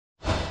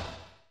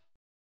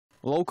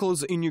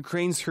Locals in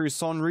Ukraine's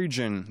Kherson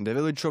region, the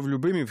village of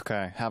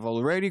Lyubimivka, have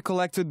already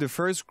collected the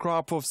first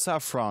crop of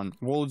saffron,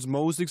 world's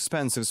most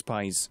expensive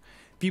spice.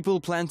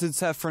 People planted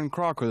saffron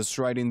crocus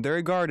right in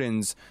their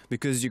gardens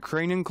because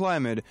Ukrainian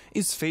climate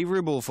is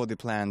favorable for the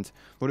plant.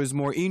 What is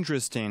more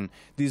interesting,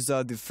 these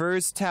are the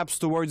first steps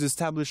towards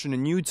establishing a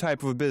new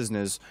type of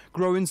business,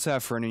 growing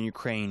saffron in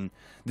Ukraine.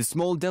 The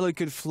small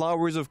delicate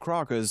flowers of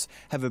crocus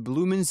have a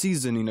blooming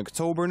season in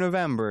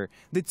October-November,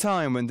 the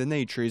time when the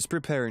nature is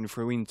preparing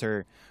for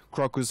winter.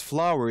 Crocus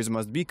flowers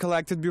must be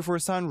collected before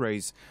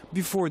sunrise,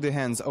 before the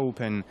hands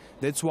open.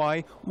 That's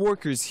why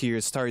workers here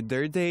start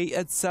their day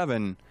at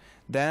 7.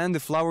 Then the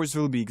flowers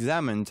will be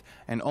examined,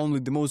 and only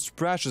the most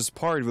precious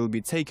part will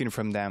be taken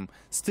from them,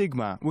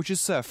 stigma, which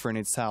is saffron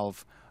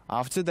itself.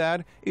 After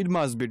that, it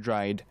must be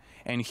dried.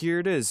 And here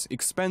it is,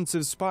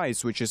 expensive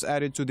spice which is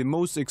added to the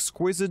most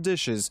exquisite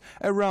dishes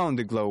around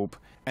the globe.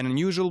 An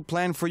unusual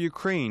plant for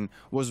Ukraine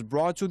was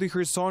brought to the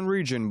Kherson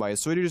region by a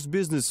Swedish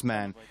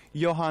businessman,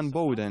 Johan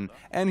Boden,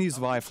 and his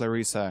wife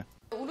Larissa.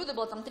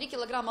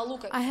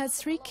 I had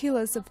 3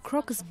 kilos of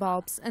crocus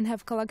bulbs and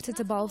have collected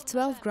about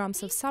 12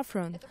 grams of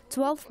saffron.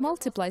 12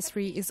 multiplied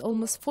 3 is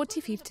almost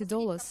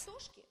 $40–50.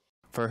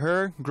 For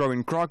her,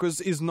 growing crocus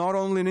is not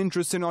only an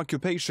interesting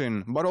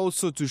occupation, but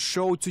also to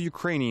show to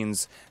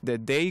Ukrainians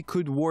that they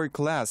could work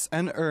less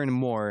and earn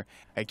more.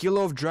 A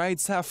kilo of dried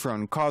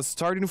saffron costs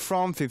starting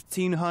from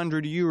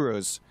 1,500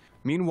 euros.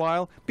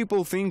 Meanwhile,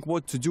 people think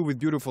what to do with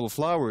beautiful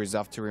flowers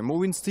after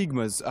removing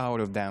stigmas out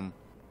of them.